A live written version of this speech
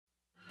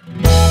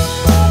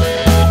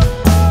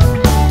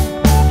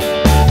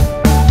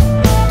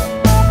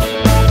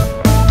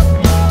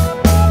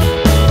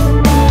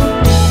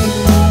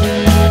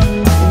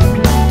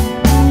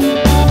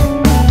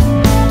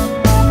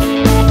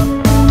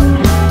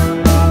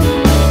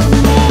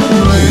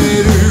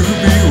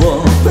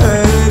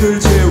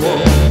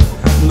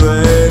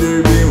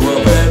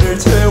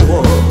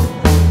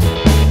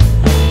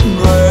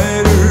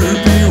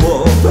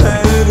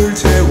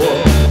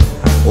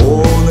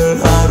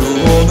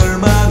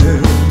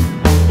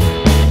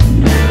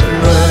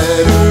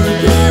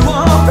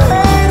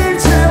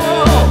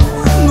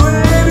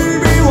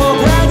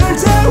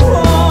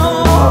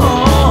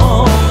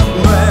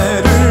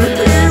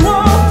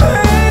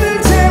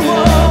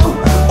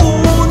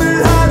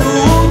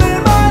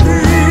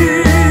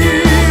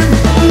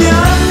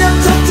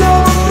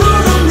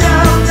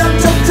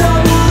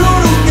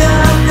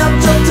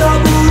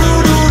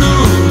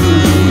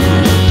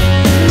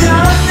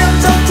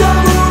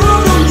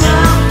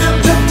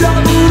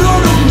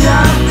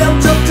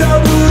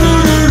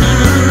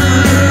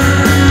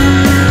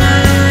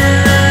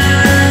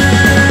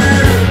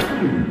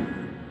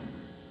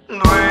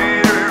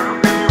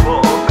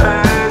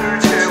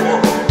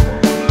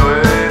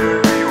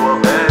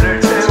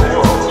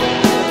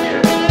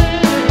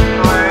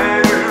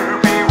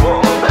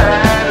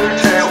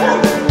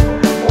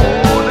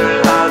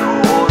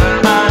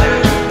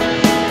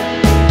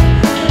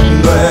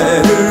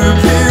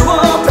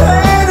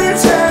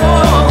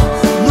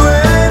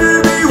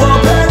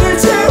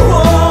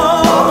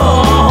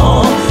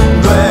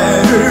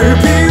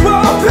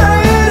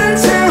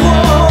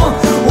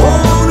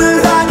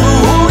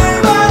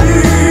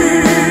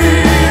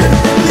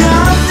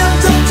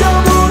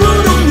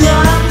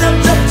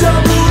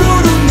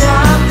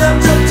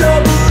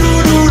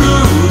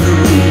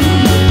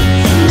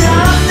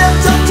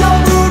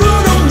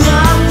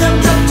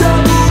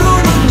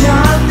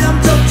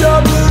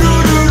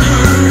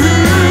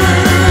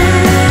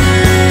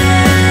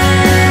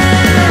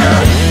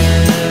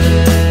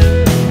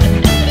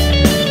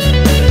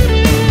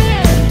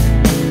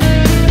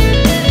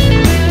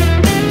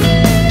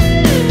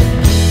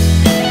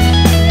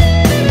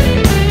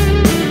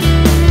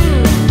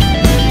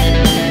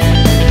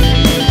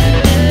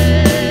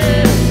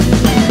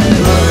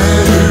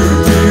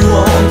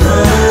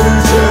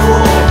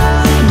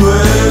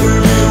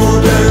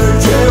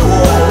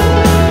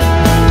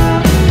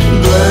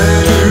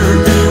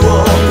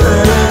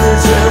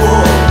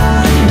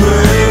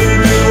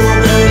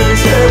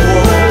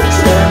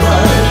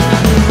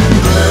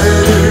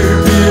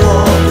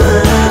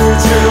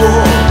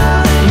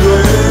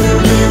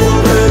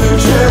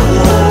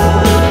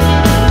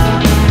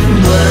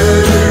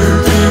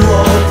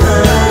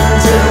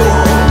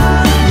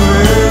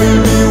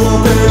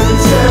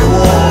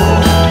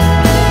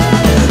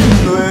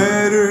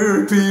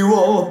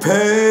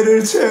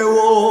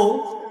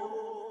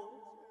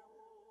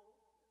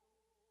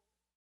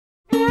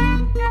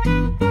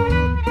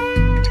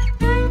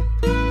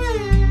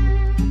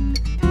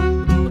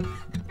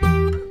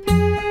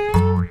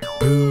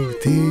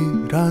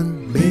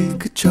그런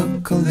밀크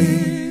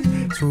초콜릿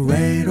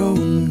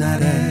외로운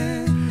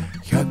날에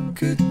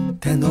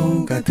혀끝에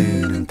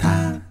녹아드는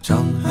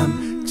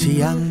다정함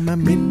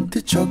지향만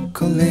민트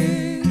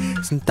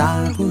초콜릿은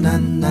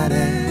따분한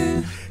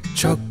날에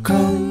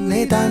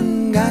초콜릿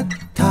안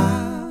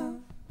같아.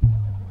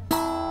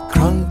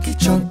 크런키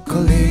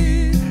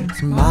초콜릿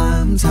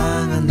마음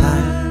상한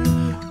날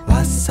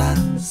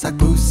와싹싹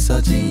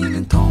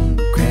부서지는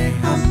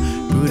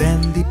통쾌함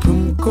브랜디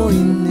품고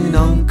있는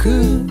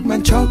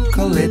엉큼한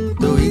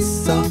초콜릿도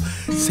있어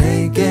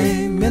세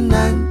개면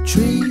난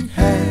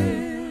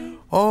취해.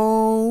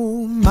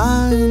 오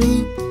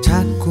마음이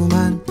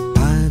자꾸만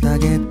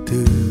바닥에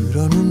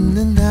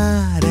들어눕는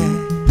날에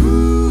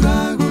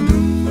우울하고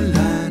눈물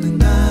나는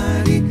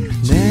날이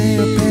내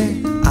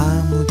옆에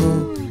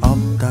아무도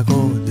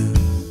없다고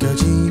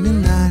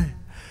느껴지는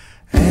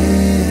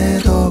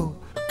날에도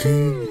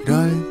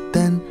그럴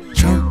땐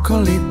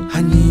초콜릿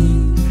한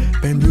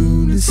입에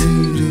눈은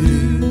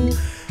스르르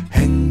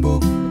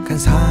행복한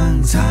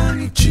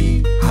상상에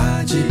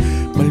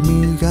취하지.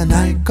 멀미가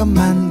날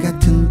것만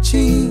같은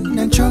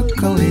진한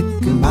초콜릿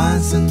그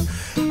맛은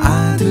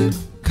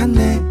아득한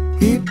내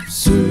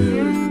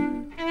입술.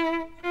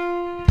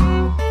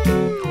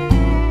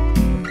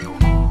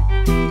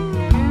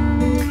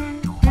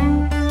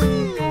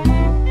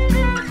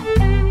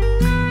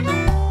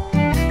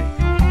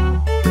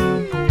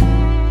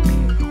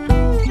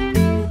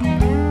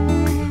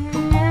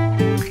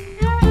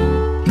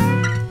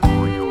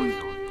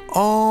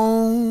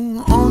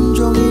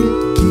 온종일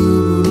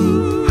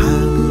기분이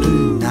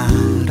하늘을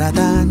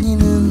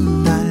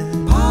날아다니는 날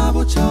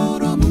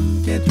바보처럼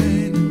웃게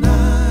되는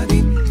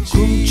날이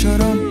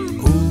꿈처럼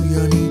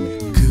우연히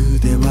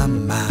그대와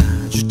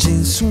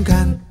마주친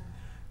순간에도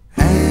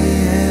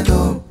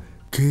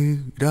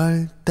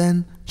그럴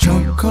땐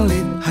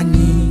초콜릿 한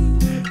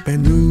입에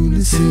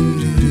눈은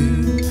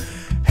스르르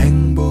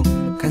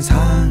행복한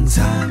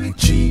상상에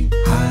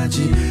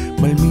취하지.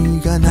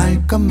 멀미가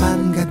날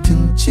것만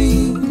같은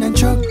진한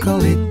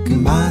초콜릿 그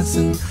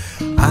맛은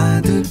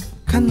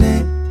아득한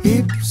내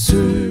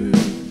입술.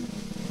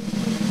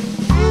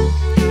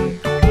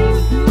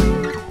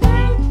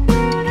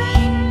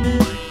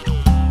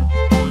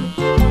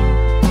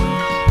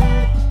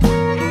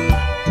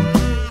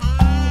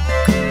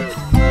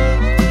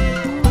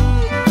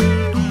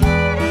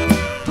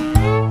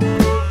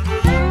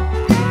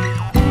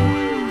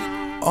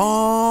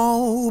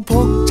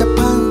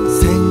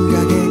 복잡한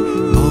생각에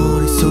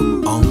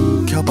머릿속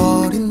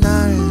엉켜버린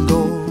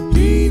날도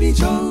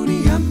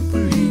이리저리 안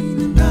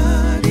풀리는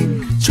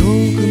날이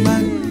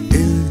조그만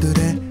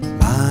일들에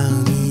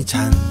마음이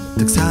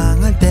잔뜩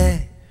상할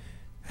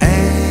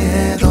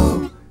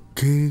때에도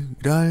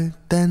그럴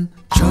땐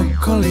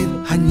초콜릿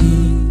한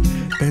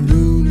입에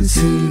눈은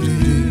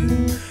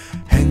스르르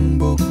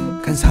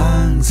행복한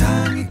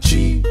상상에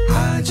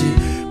취하지.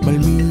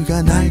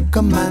 멀미가 날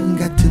것만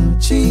같은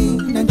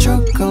진한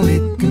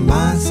초콜릿 그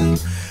맛은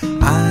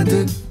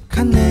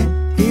아득한 내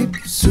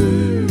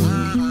입술.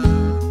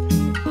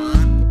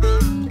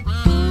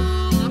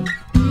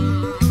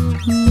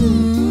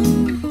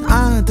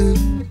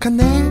 아득한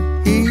내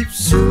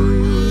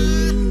입술.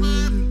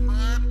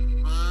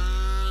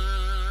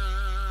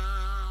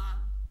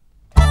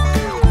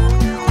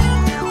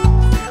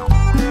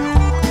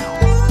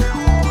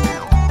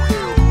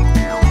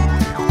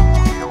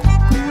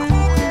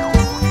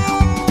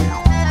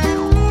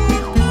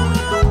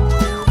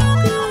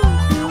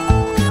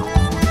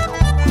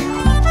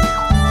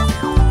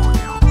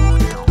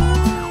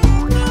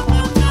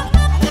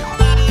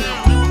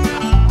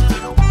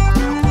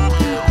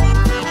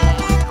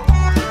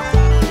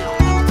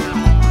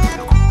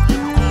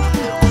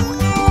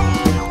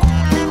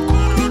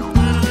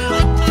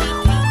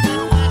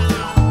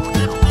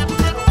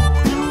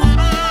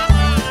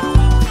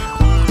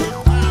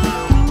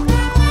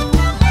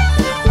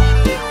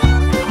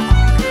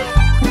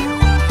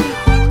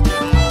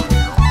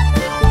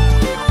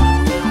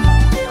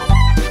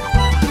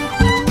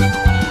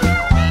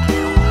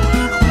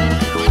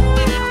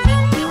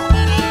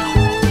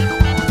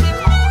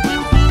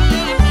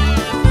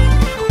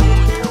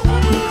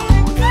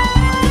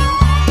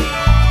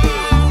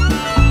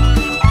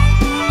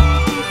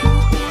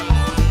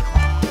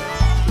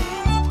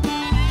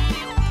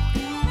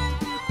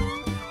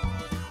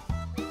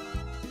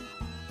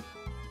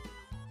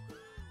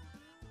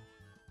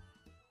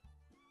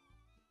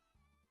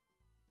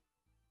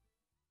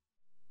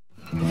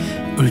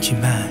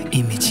 울지마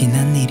이미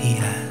지난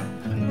일이야.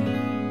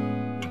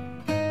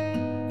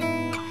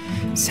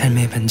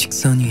 삶의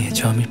반직선 위에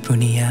점일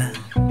뿐이야.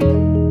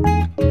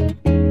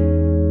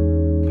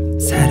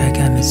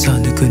 살아가면서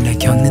누구나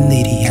겪는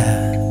일이야.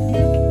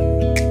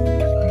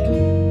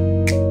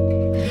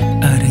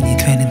 어른이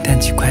되는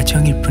단지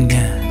과정일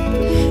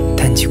뿐이야.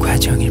 단지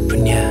과정일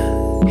뿐이야.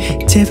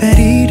 제발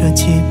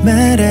이러지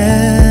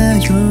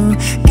말아요.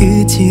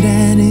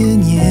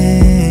 끝이라는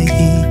얘기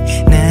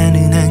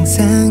나는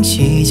항상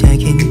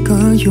시작인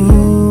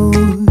거요.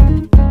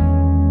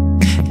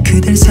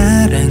 그댈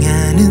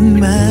사랑하는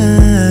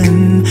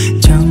마음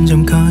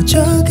점점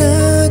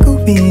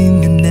커져가고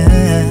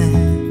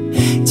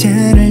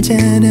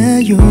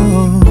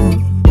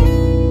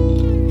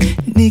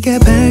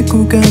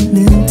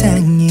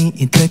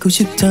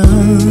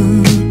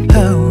싶던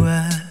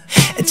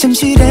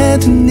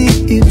잠시라도 네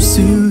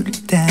입술을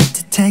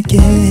따뜻하게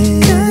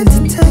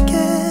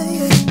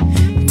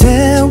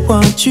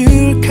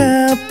데워줄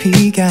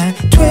커피가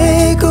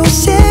되고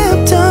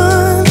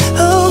싶던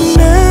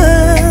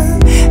난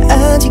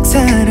아직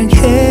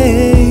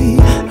사랑해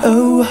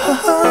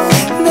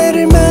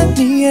나를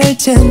많이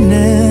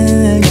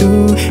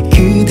알잖아요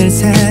그댈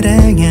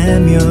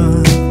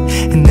사랑하면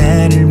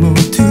나를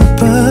모두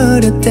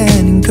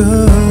버렸다는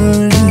걸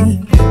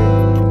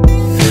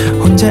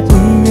혼자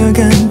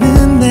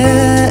울며가는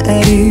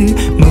나를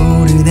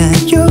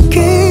모르나요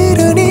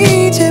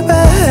그러니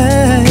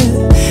제발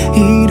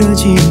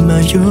이러지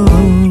마요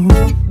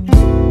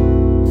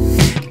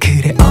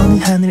그래 어느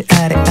하늘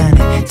아래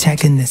안에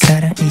작은 내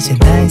사랑 이제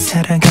나의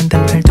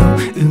사랑한단 말도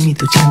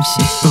의미도 잠시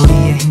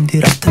우리의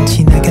힘들었던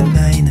지나간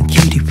나의 넌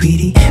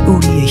기리위리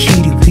우리의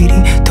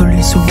히리위리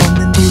돌릴 수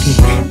없는 둘이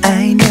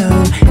I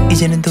know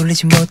이제는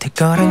돌리지 못할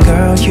거란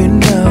girl you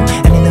know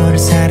아니 너를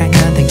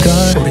사랑한단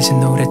걸 오래전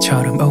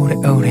노래처럼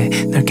오래오래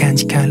널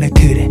간직할래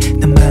그래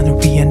너만을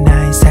위한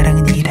나의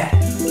사랑은 이래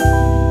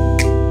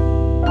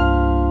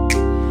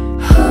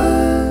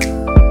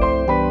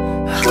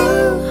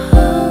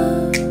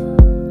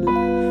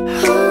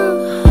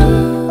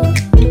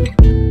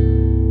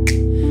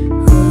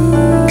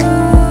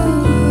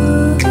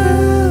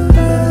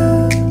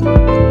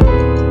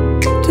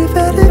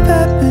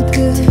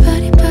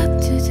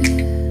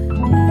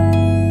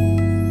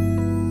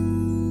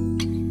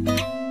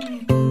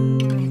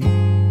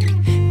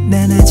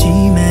난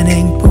하지만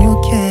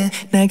행복해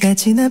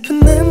나같이 나쁜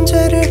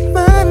남자를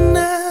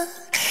만나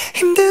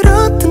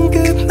힘들었던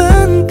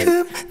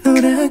그만큼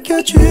널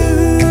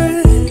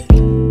아껴줄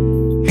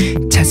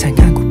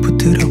자상하고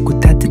부드럽고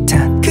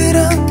따뜻한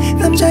그런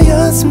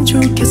남자였으면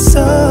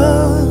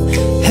좋겠어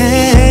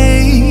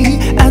Hey,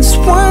 I just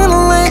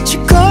wanna let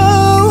you go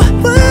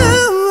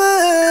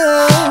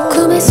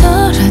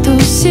꿈에서라도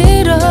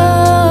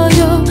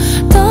싫어요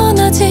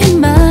떠나지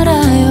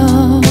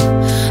말아요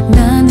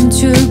나는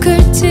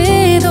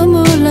죽을지도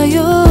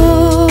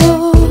몰라요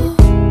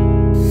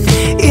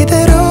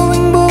이대로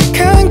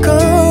행복한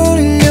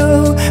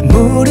걸요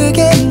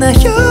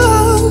모르겠나요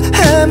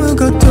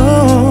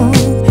아무것도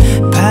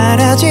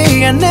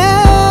바라지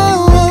않아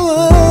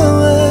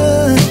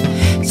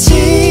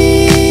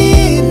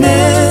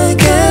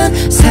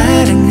지나간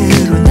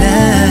사랑으로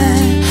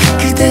날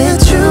그대의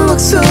추억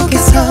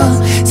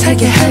속에서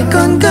살게 할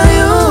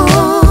건가요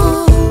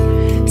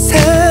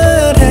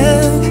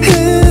사랑은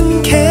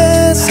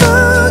계속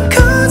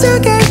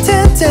커져갈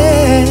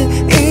텐데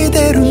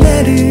이대로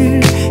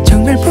나를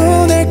정말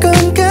보낼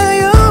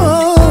건가요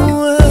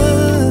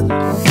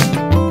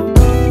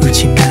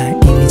울지마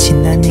이미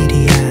지난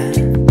일이야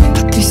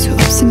버틸 수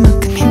없을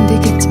만큼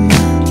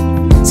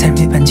힘들겠지만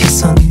삶의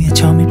반직선 위에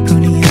점일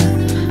뿐이야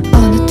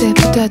어느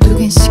때보다도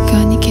긴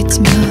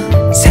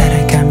시간이겠지만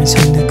살아가면서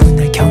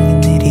누구나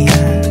겪는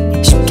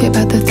일이야 쉽게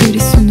받아들일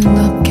수는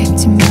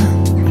없겠지만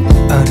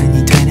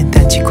어른이 되는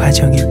단지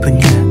과정일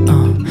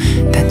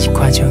뿐이야 단지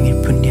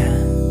과정일 뿐이야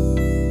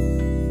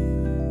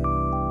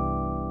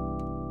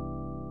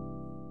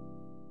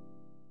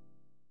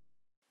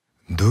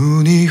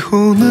눈이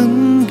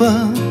오는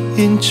밤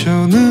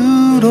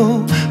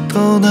인천으로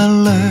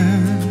떠날래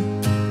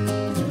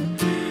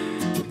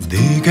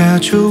네가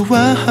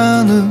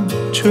좋아하는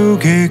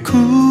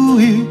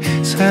조개구이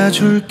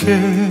사줄게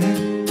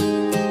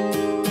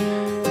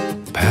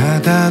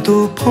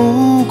바다도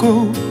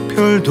보고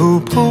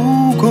별도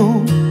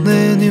보고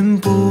내님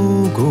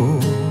보고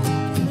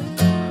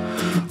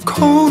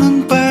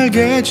코는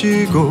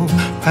빨개지고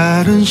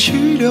발은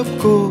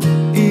시렵고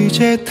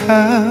이제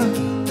다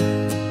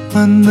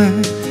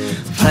왔네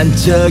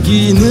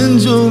반짝이는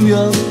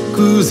조명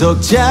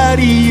구석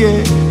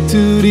자리에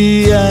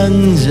둘이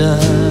앉아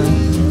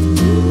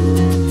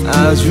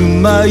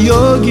아줌마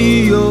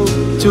여기요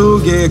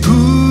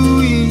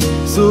조개구이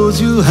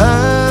소주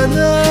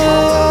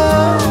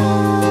하나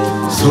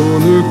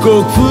손을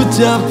꼭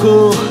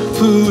붙잡고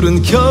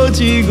불은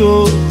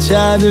켜지고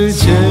잔을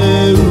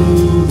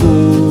채우고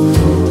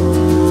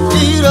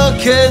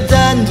이렇게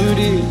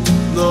단둘이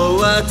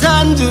너와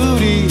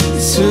단둘이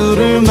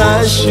술을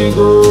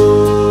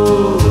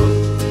마시고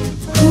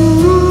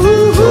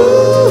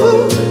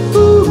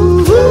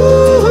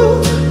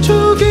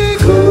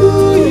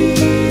조개구이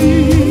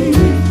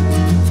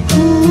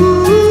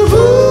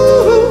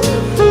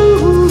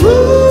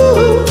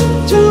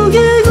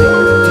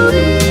조개구이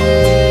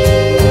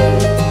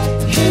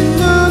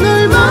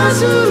흰눈을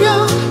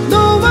맞으며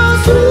너와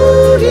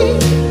둘이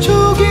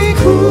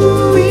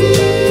조개구이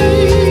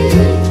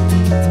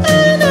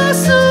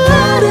안아서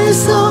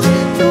아래서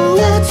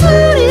너와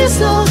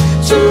둘이서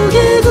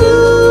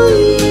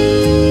조개구이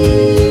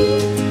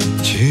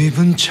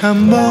집은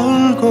참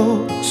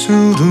멀고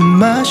술은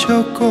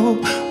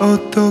마셨고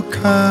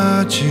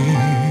어떡하지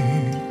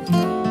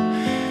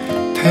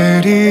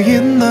대리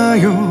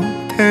있나요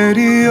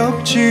대리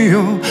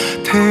없지요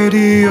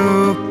대리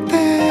없대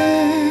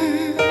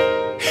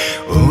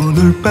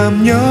오늘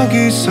밤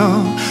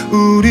여기서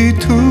우리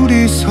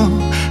둘이서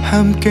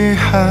함께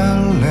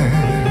할래.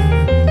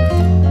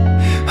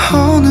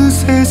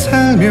 어느새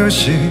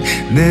살며시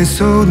내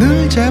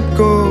손을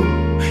잡고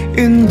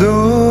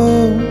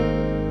인도하네.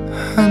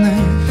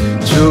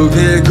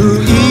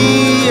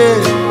 조개구이에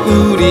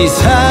우리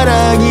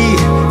사랑이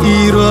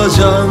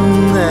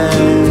이루어졌네.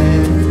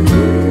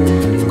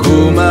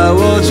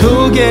 고마워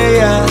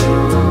조개야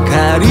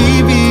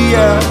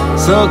가리비야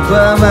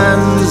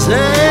석화만세.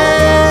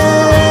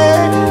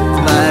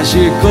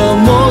 마실 거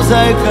뭐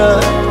살까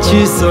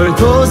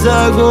칫솔도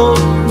사고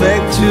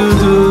맥주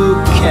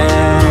 2캔.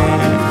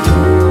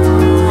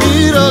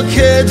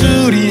 이렇게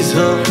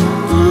둘이서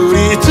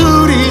우리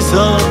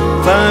둘이서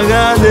방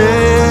안에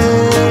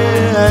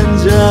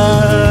앉아.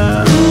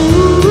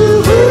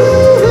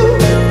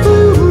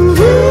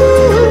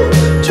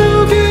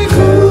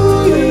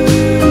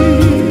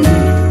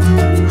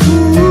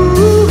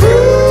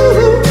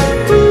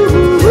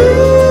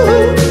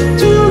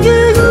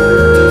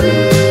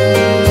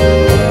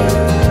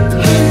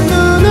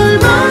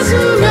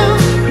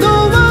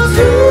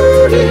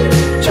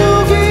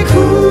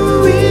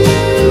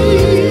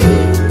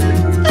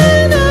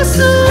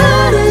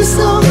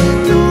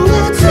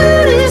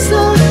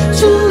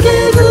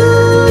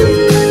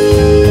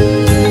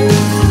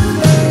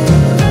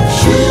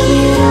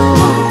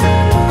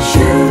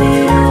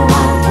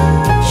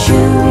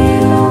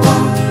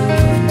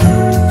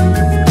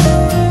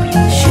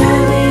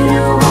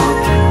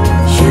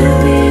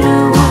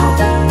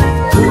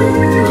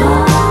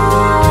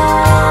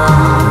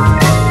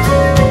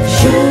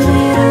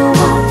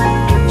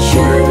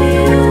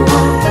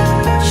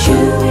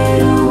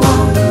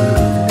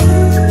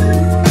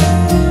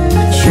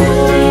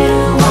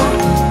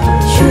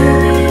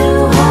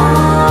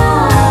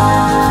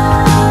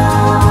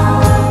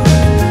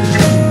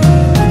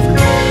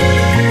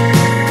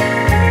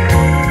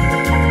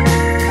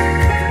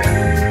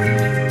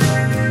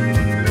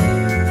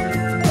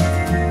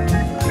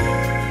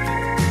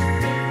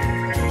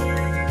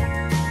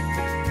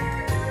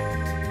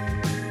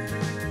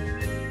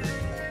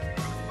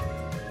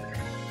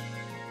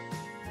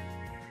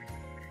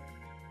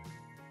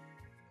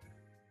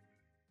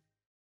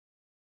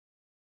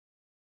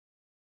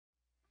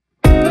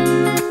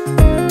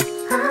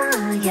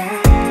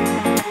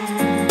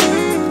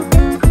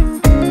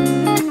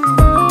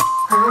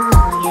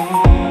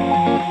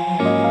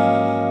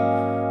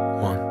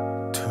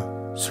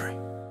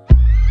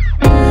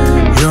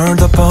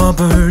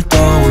 버블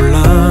떠올라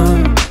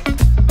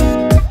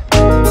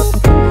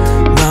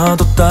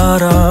나도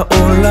따라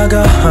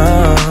올라가.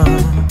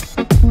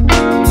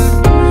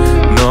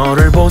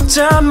 너를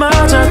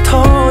보자마자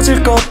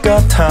터질 것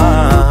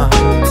같아.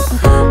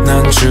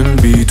 난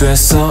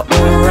준비됐어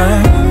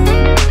alright.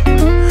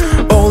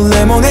 Oh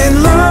lemonade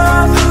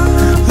love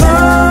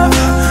love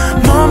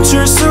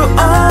멈출 수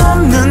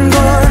없는 걸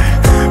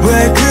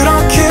왜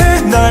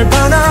그렇게 날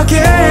반하게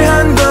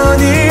한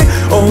거니.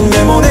 Oh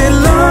lemonade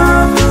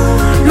love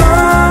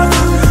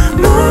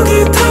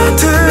목이 다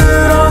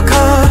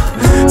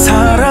들어가.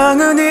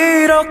 사랑은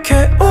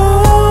이렇게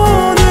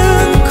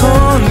오는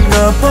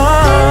건가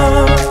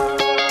봐.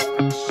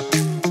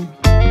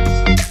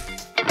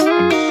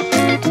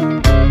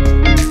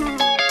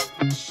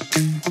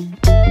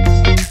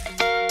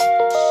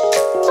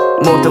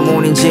 뭐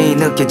때문인지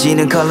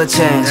느껴지는 컬러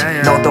체인지.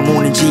 너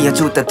때문인지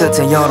아주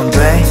따뜻한 여름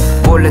돼.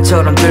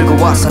 원래처럼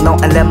들고 왔어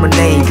너의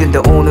레모네이드. 근데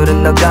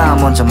오늘은 너가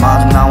먼저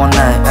마중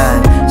나왔네.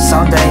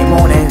 Sunday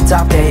morning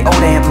top day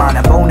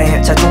오랜만에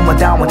보내.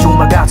 자주마다 온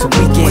주말 같은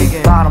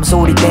weekend. 바람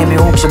소리 때문에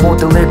혹시 못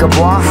들릴까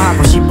봐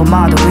하고 싶은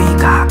말도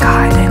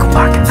가까이 대고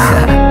밖에 나.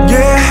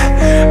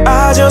 Yeah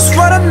I just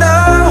wanna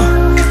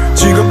know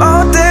지금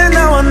어때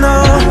나와 너.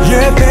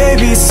 Yeah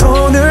baby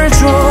손을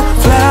줘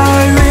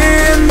fly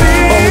with me.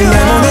 Oh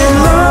lemonade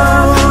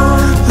love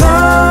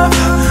love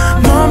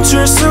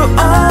멈출 수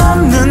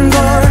없는 걸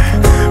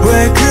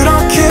왜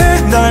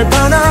그렇게 날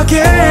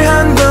반하게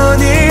한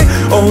거니.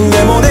 Oh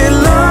lemonade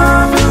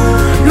love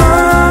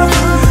love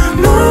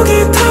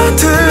목이 다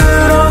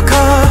들어가.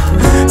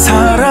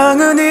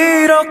 사랑은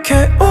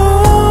이렇게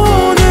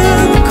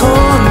오는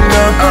건가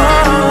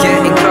봐.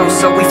 Getting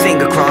closer we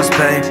finger cross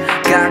babe.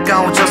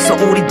 가까워졌어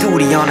우리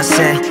둘이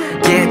어느새.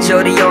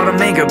 계절이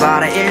여름이길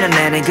바래 1년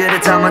내내. 그래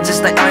다만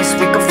just like ice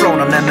we can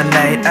float on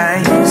lemonade.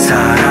 ay.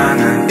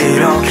 사랑은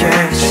이렇게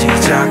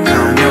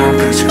시작하면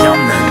끝이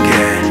없는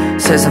게.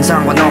 세상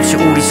상관없이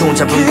우리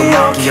손잡은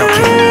것만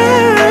기억해.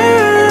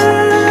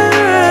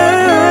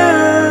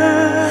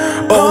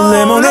 Oh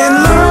lemonade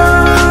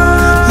love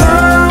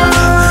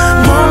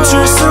love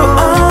멈출 수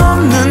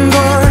없는 걸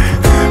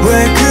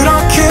왜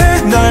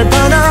그렇게 날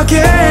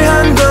반하게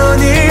한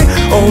거니.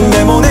 Oh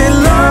lemonade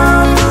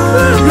love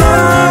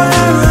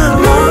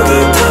love 목이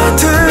다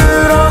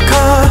들어가.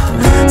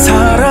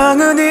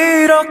 사랑은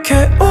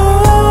이렇게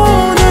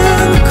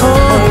오는 건가.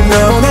 Oh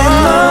lemonade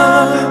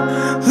love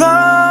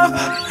love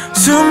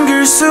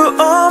숨길 수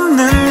없는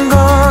걸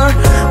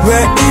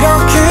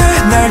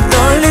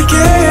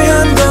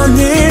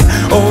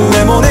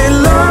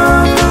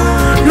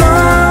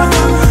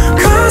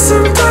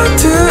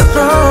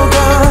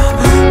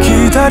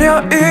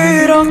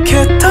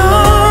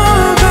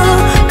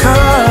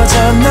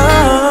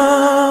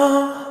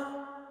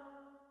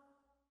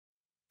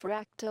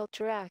Fractal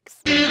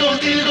Tracks.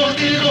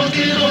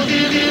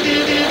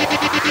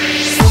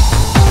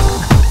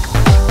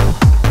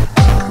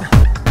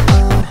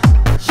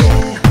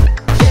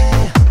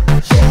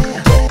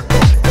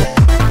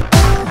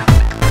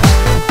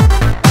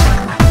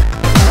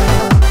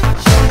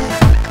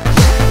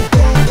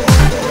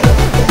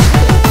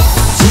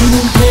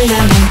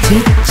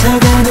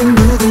 지쳐가는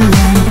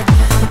누구야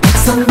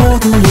백성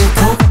모두의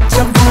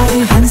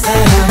걱정거리 한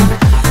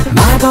사람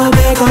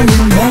마법에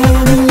걸린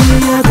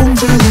매일리아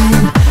공주는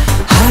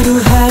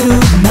하루하루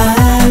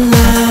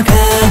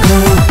말라가고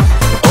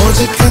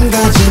오직 한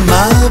가지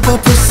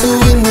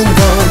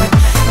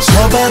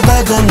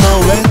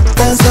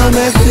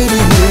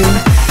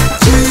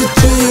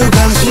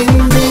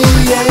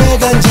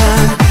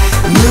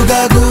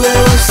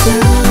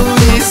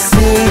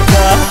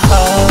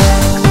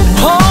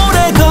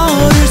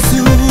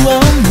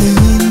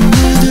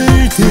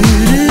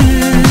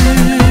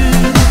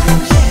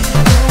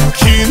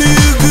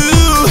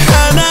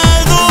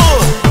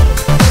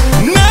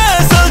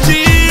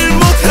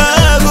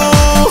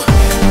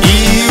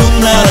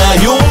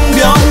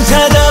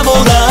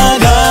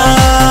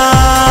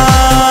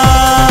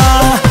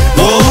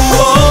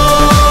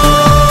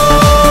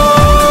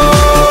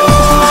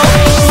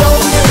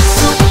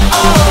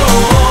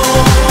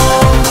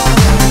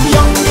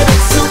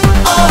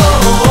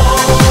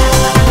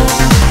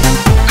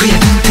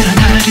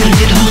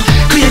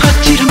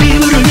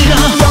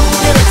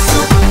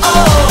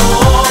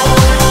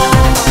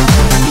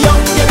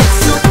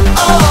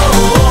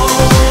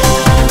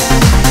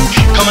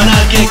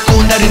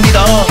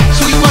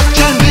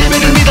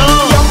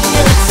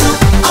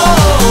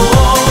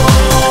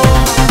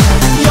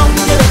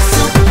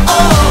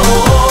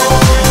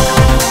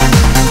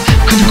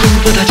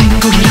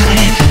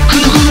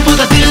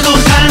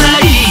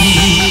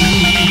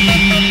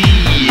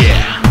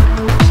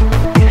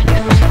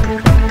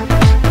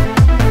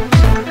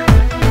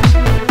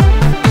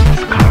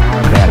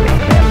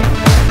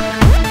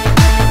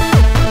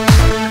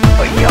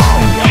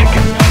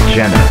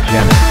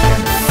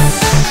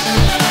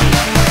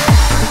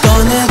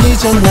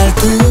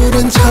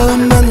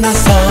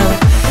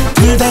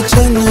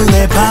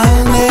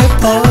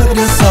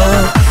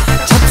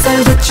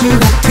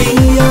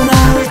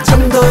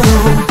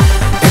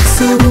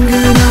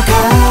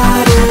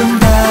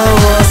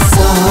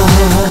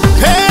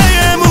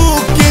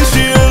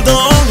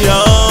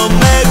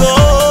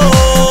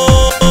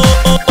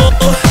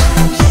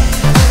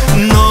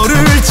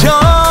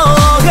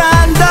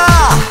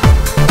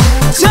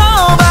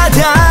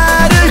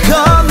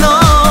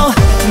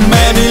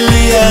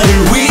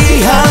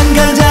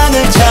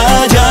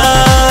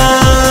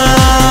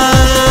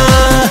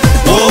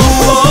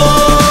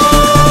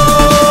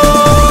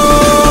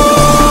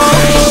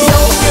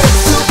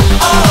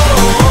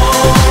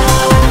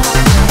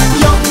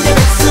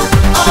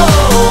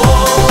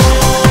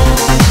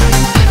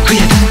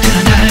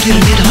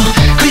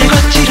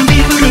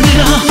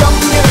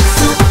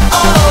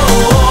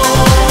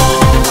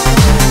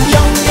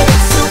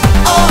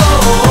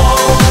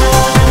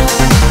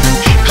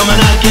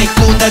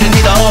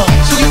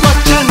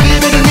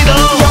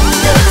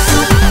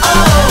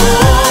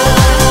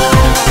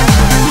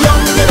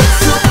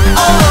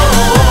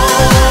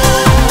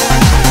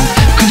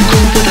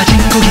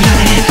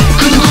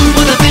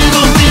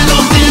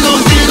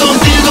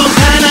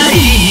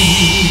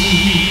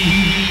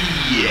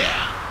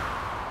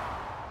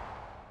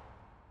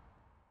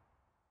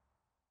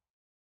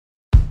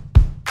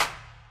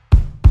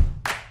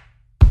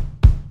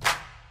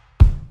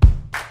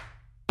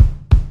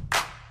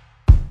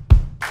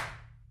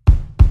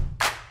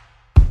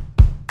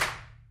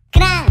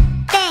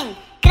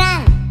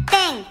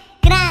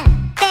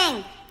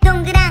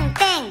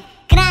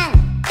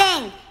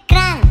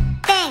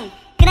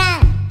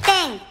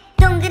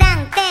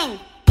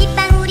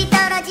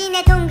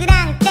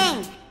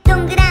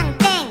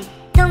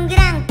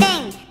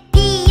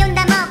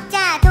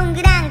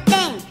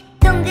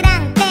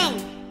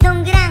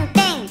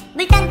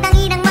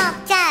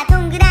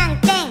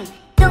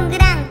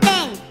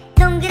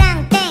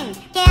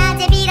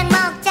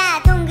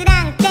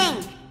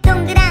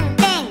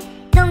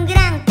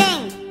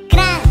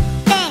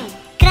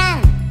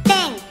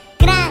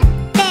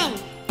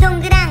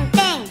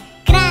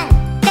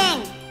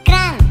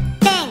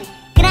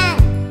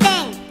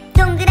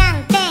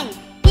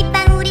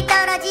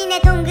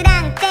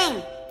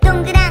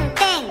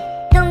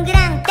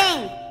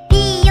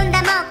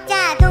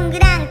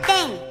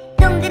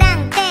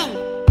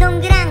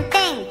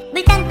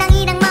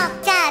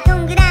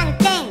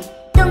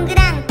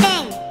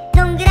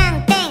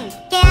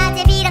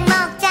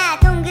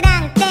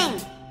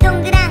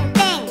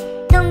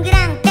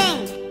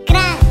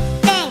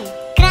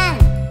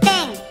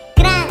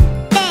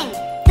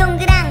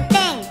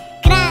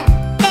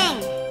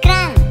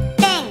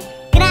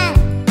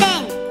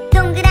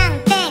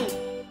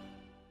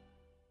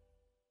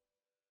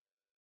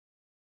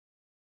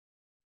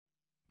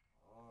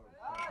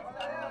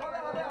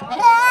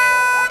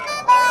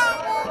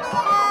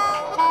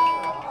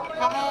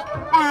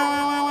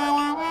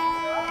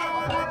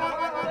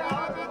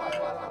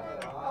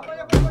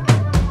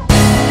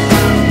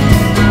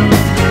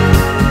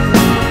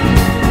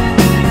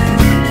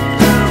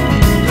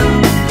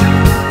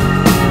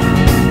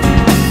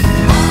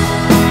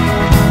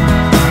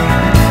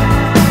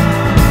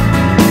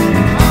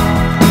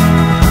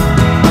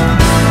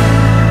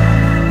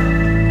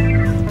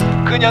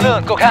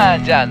오늘은 꼭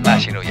한 잔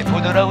마신 후에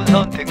부드러운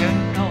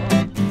손등으로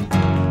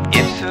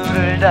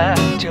입술을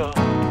닦죠.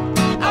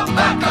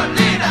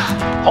 막걸리나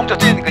홍조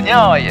찐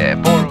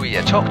그녀의 볼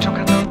위에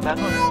촉촉한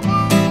눈방울.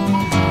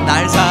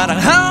 날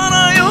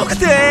사랑하나요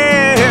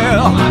그대.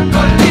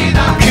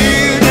 막걸리나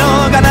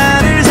그녀가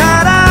나를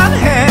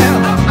사랑해.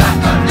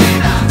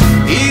 막걸리나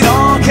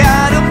이렇게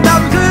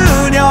아름다운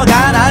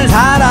그녀가 날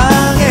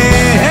사랑해.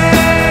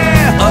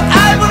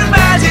 알고는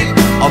magic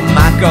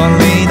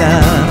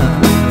막걸리나.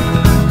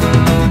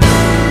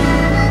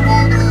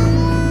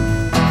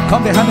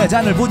 건배하며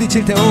잔을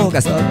부딪힐 때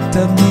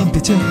오가섰던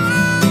눈빛은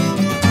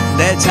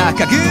내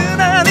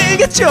착각은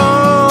아니겠죠.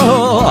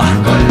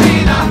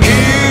 막걸리나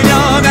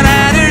그녀가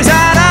나를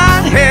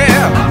사랑해.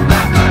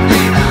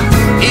 막걸리나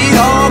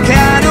이렇게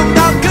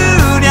아름다운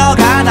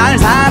그녀가 날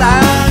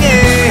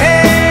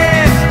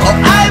사랑해.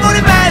 알고는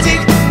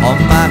magic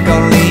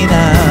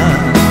막걸리나.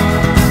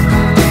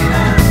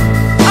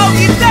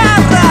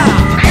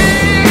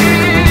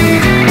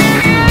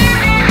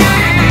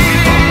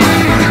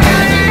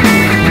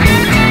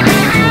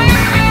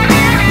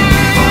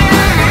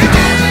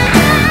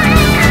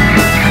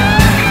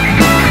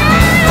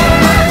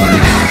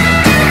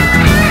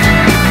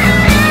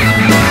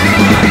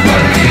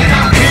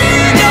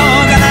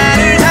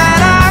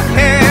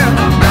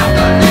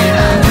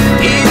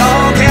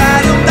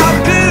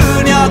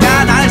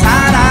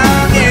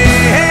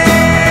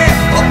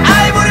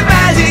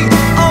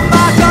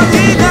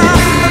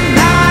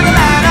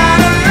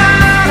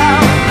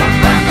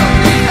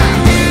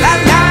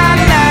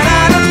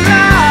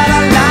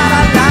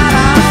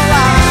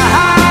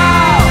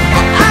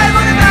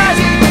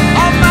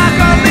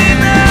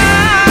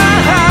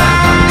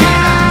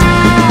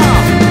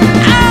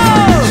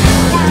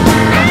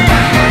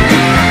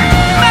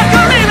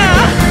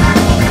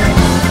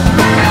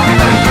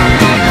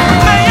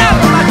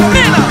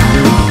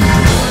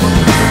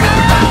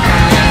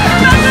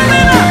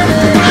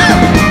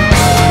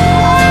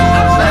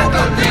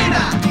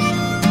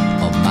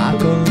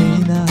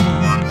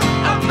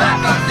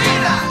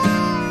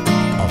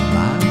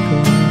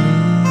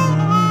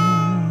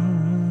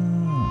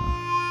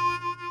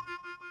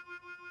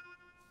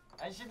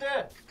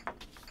 아저씨들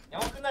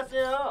영화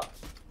끝났어요.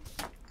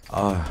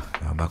 아,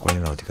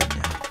 막걸리는 어디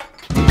갔냐?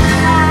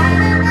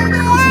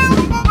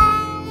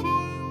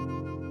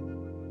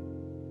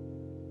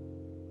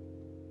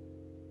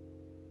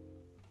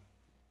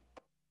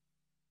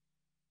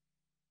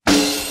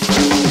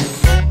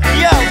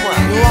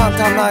 You want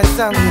a nice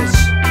sandwich?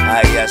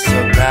 Ah, yes,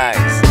 so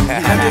nice.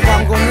 어디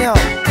광고냐?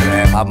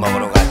 그래, 밥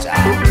먹으러 가자.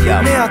 야,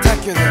 Me I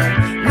take you there.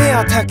 Me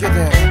I take you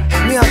there.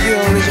 Me I give you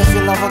reason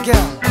to love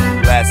again.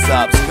 Let's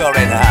up, score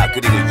and hot.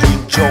 그리고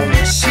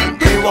유종신.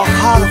 We work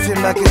hard if we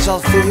make it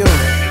just for you.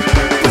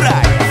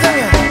 Sing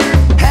it.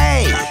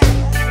 Hey,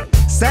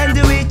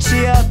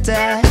 샌드위치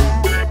어때?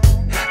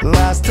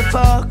 Last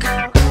fork,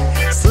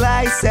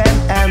 slice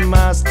and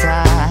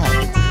mustard.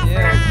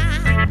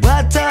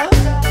 Butter,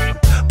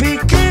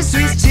 pickle,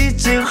 Swiss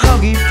cheese,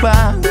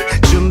 허기빵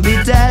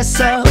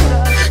준비됐어.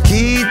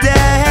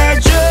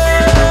 기대해줘.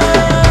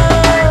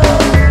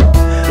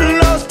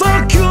 Lost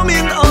for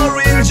cumin,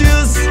 orange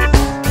juice.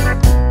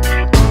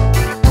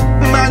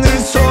 마늘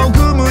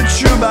소금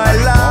후추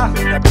발라.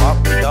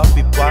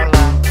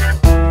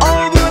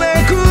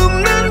 오븐에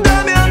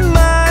굽는다면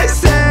my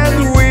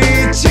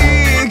샌드위치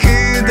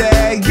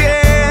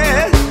그대에게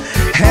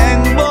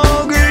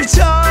행복을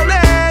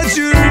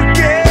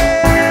전해줄게.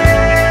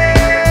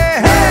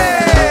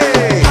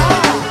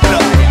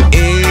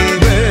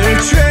 입을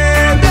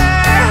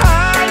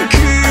최대한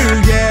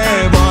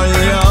크게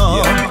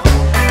벌려.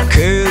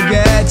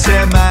 그게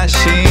제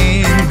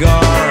맛인 걸.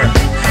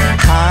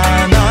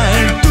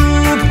 하나를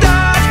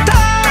뚝딱 다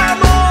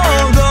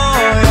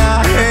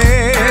먹어야 해.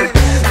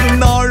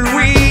 널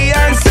위한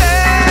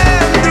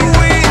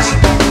샌드위치.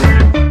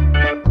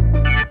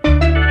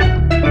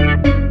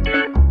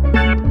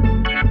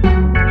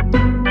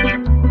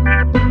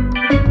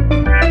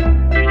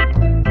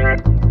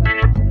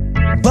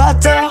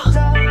 버터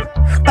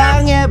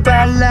빵에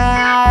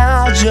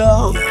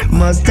발라줘.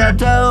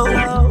 머스타드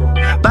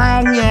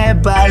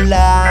빵에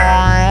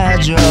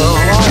발라줘.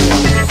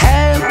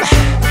 햄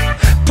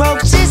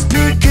폭치스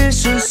피클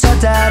순서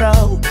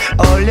따로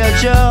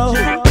올려줘.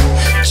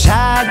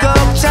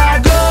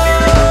 차곡차곡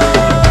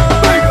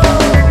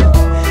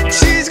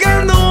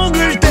치즈가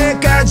녹을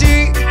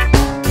때까지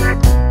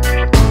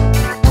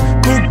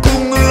꾹꾹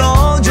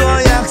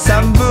눌러줘. 약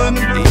 3분.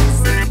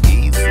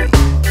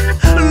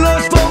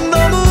 로스폼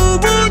너무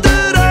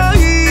부드러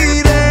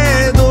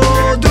이래도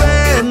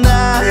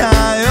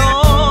되나요?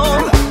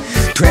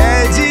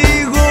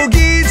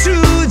 돼지고기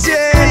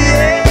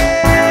주제에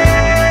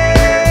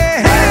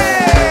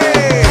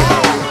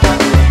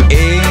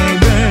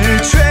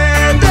입을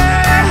최대한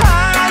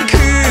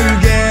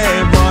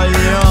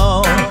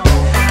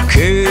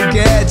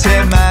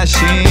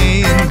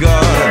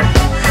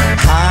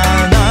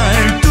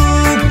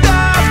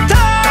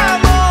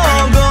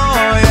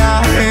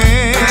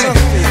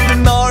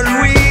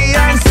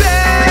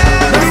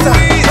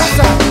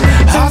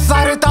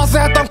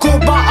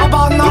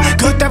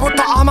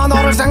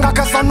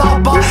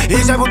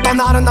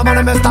나는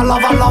나만의 Mr.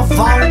 Lover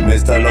Lover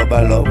Mr.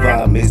 Lover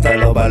Lover Mr.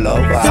 Lover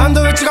Lover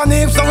샌드위치가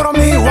네 입속으로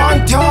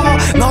미완텨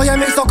너의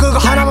미소 그거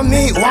하나만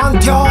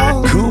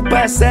미완텨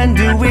쿠바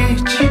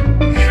샌드위치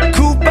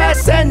쿠바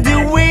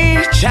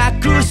샌드위치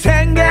자꾸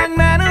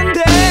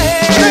생각나는데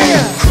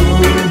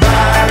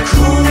쿠바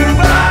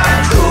쿠바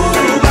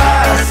쿠바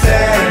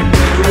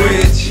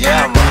샌드위치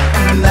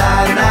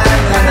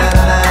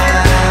나나나나나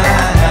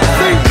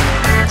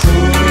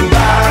쿠바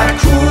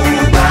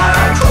쿠바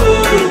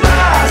쿠바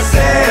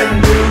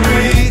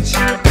샌드위치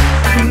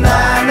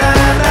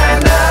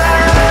나나나나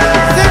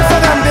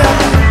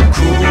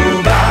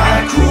쿠바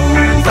쿠바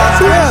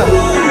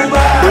쿠바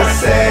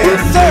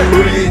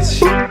샌드위치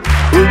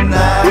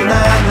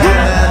나나나나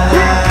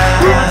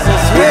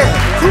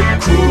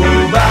쿠바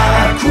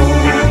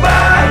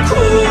쿠바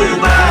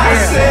쿠바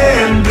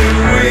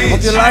샌드위치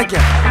Hope you like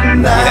it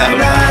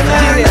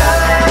나나나나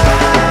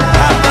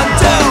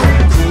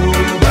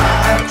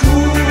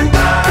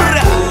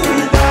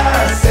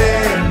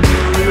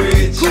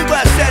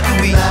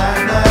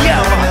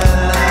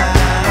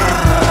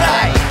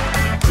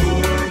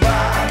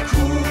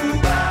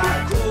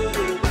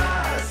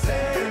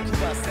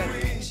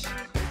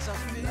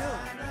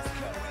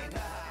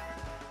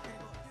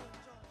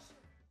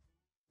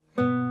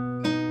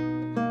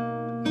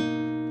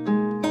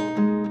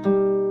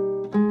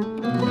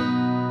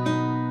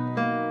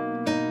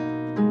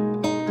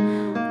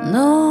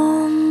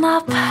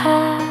눈앞에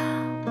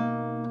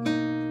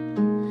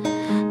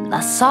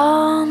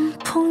낯선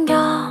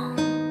풍경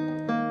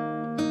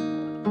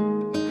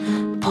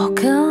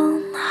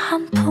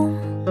포근한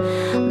품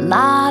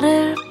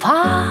나를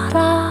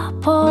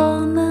바라보는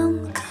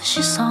그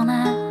시선에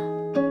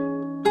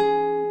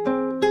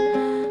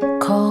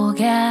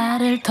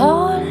고개를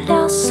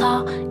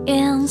돌려서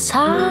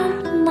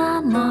인사를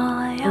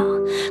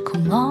나눠요.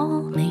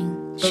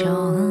 굿모닝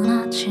좋은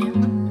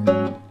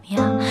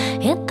아침이야.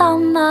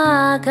 일단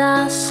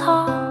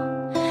나가서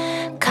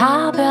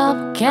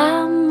가볍게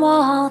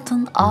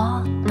뭐든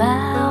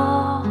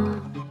어때요.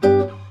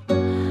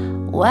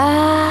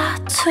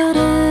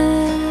 외투를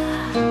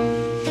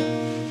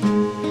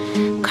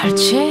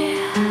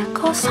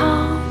걸치고서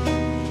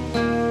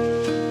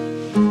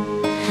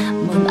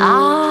문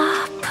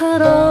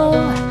앞으로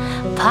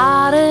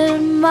발을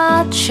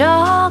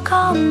맞춰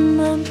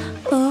걷는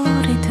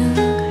우리들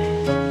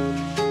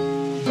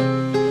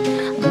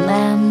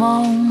내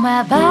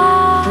몸에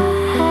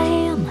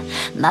베인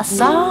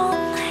낯선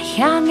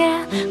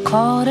향해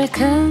코를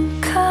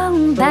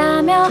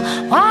킁킁대며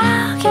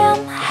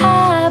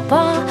확인해봐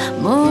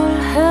물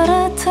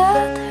흐르듯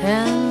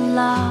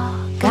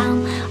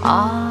흘러간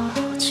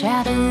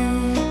어제를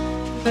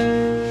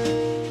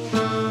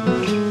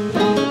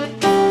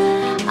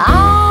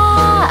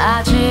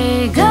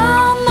아직은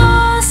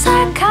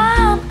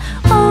어색한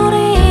우리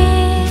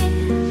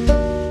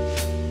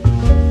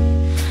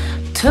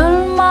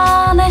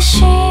둘만의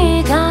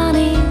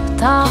시간이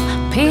더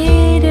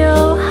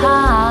필요하단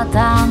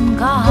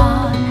걸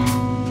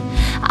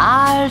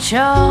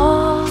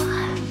알죠.